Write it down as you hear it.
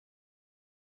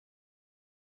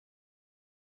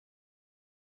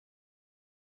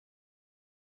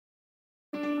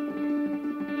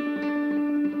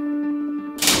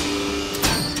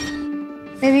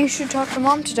Maybe you should talk to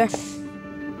Mom today.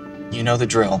 You know the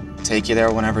drill. Take you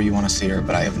there whenever you want to see her,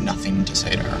 but I have nothing to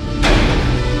say to her.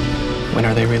 When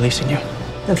are they releasing you?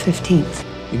 The 15th.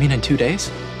 You mean in 2 days?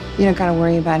 You don't gotta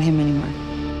worry about him anymore.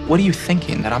 What are you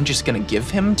thinking? That I'm just gonna give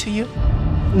him to you?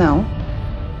 No.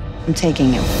 I'm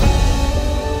taking him.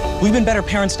 We've been better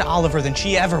parents to Oliver than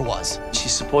she ever was. She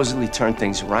supposedly turned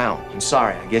things around. I'm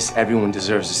sorry, I guess everyone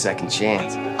deserves a second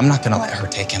chance. I'm not gonna let her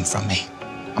take him from me.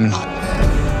 I'm not.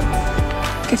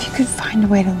 If you could find a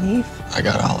way to leave. I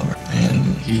got Oliver,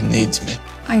 and he needs me.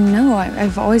 I know.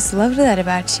 I've always loved that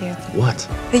about you. What?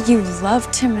 That you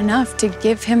loved him enough to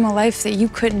give him a life that you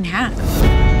couldn't have.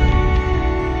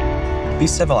 Be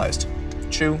civilized.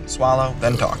 Chew, swallow,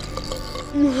 then talk.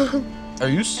 Are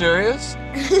you serious?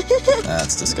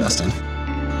 That's disgusting.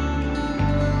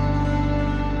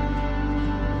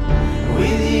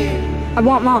 I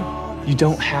want Mom. You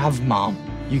don't have Mom.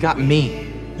 You got me.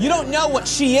 You don't know what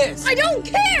she is. I don't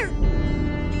care!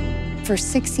 For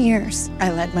 6 years,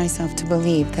 I led myself to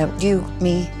believe that you,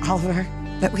 me, Oliver,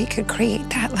 that we could create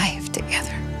that life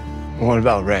together. What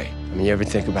about Ray? I mean, you ever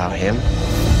think about him?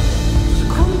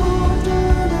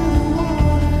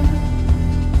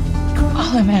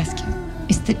 All I'm asking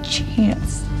is the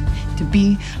chance to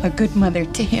be a good mother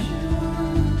to him.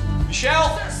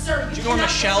 Michelle! Did you go on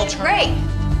Michelle turn? Ray!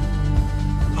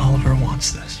 Oliver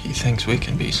wants this. He thinks we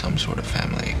can be some sort of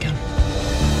family again.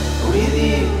 With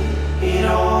you, it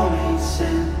all makes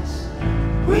sense.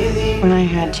 With you. When I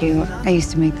had you, I used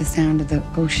to make the sound of the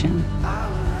ocean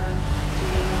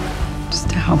just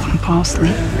to help him fall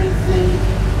asleep. Everything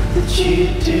that you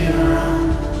do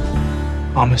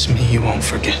wrong. Promise me you won't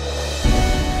forget.